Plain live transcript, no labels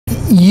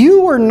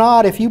You are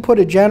not, if you put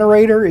a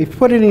generator, if you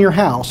put it in your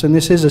house, and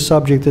this is a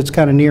subject that's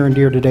kind of near and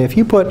dear today, if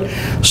you put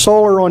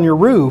solar on your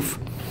roof,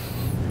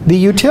 the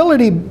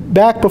utility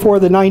back before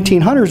the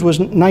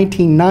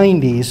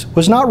 1990s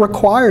was not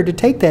required to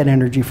take that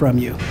energy from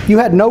you. You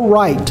had no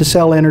right to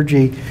sell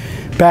energy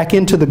back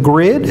into the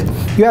grid.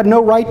 You had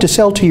no right to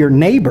sell to your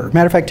neighbor.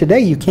 Matter of fact, today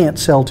you can't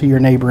sell to your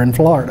neighbor in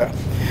Florida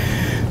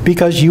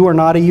because you are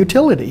not a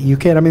utility. You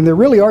can't, I mean, there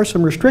really are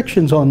some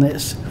restrictions on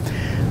this.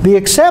 The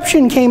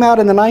exception came out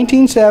in the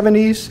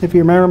 1970s, if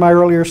you remember my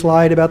earlier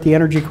slide about the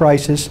energy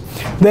crisis.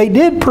 They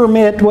did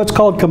permit what's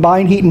called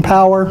combined heat and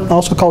power,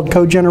 also called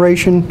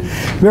cogeneration,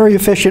 very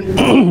efficient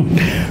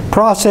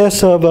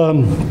process of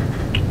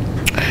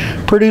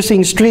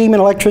producing steam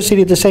and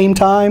electricity at the same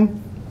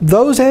time.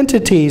 Those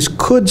entities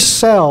could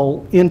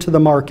sell into the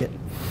market.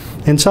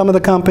 And some of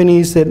the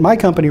companies that my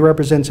company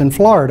represents in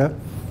Florida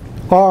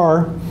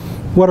are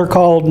what are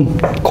called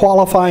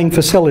qualifying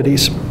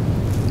facilities.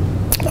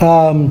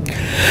 Trying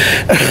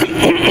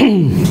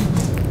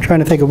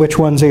to think of which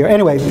ones they are.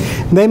 Anyway,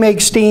 they make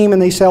steam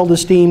and they sell the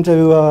steam to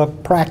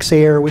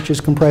Praxair, which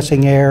is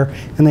compressing air,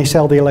 and they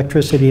sell the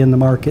electricity in the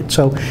market.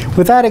 So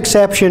with that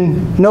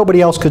exception,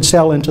 nobody else could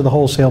sell into the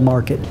wholesale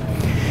market.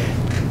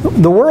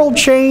 The world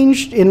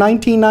changed in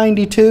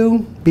 1992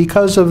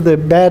 because of the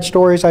bad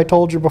stories I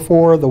told you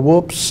before, the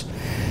whoops,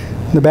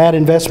 the bad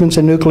investments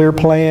in nuclear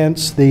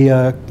plants,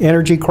 the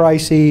energy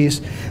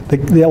crises,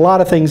 a lot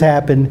of things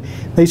happened.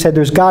 They said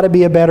there's got to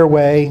be a better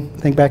way.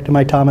 Think back to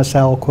my Thomas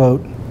Sowell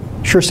quote.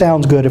 Sure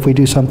sounds good if we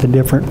do something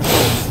different.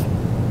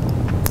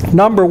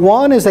 Number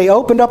one is they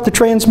opened up the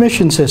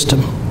transmission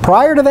system.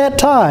 Prior to that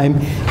time,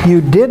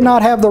 you did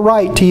not have the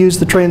right to use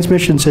the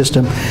transmission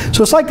system.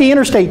 So it's like the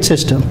interstate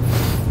system.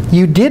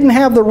 You didn't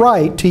have the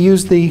right to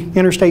use the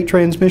interstate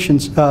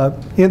transmissions, the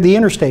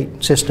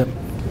interstate system.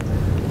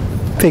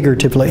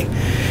 Figuratively.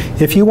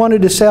 If you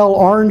wanted to sell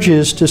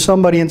oranges to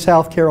somebody in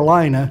South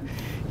Carolina,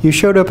 you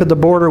showed up at the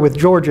border with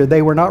Georgia,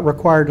 they were not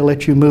required to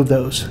let you move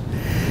those.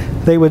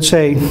 They would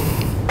say,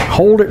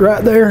 hold it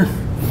right there.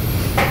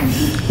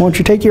 Why don't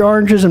you take your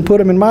oranges and put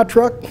them in my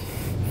truck?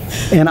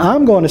 And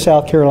I'm going to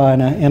South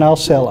Carolina and I'll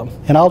sell them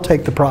and I'll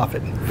take the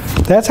profit.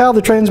 That's how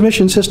the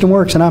transmission system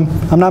works, and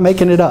I'm not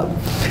making it up.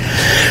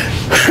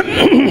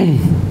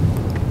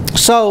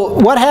 So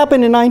what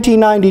happened in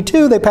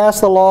 1992, they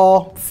passed the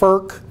law,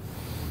 FERC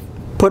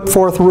put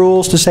forth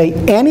rules to say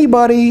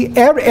everybody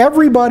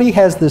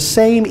has the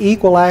same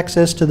equal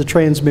access to the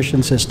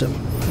transmission system.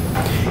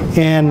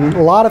 And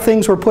a lot of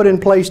things were put in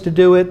place to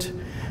do it.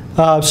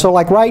 So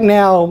like right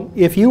now,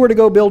 if you were to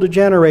go build a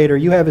generator,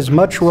 you have as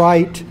much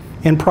right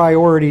and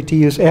priority to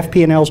use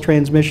FP&L's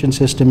transmission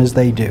system as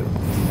they do.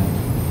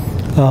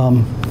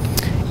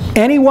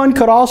 Anyone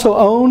could also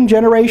own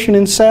generation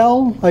and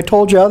sell. I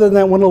told you, other than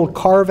that one little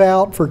carve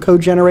out for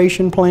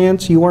cogeneration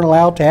plants, you weren't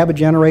allowed to have a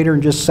generator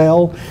and just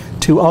sell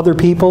to other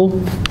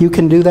people. You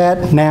can do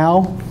that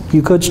now.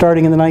 You could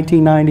starting in the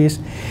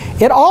 1990s.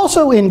 It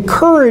also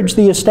encouraged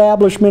the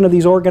establishment of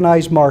these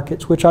organized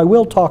markets, which I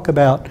will talk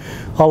about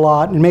a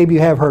lot, and maybe you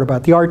have heard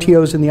about, the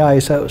RTOs and the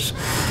ISOs.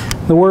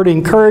 The word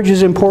encourage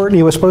is important.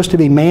 It was supposed to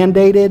be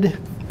mandated.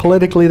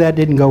 Politically, that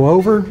didn't go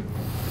over.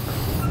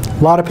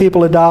 A lot of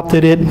people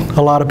adopted it,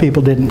 a lot of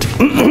people didn't.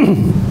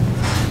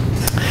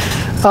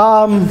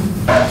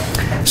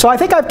 So I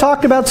think I've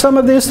talked about some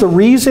of this, the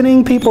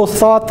reasoning. People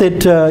thought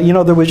that you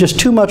know, there was just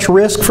too much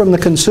risk from the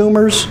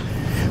consumers,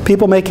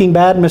 people making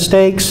bad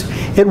mistakes.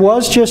 It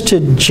was just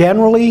to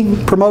generally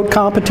promote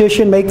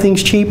competition, make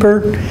things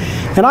cheaper.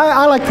 And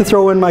I like to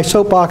throw in my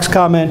soapbox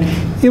comment,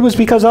 it was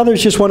because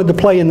others just wanted to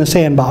play in the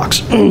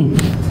sandbox.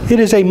 It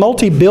is a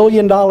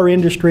multi-billion-dollar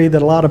industry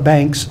that a lot of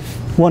banks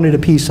wanted a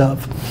piece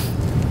of.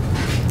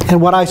 And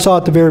what I saw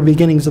at the very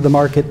beginnings of the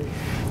market,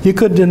 you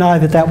couldn't deny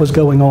that that was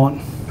going on.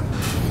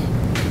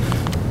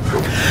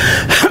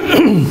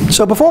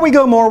 So before we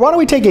go more, why don't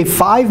we take a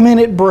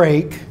 5-minute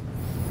break?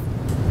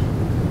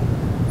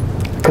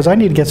 Because I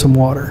need to get some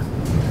water,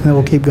 and then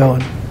we'll keep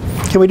going.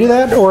 Can we do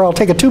that? Or I'll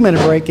take a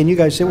 2-minute break and you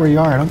guys sit where you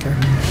are, I don't care.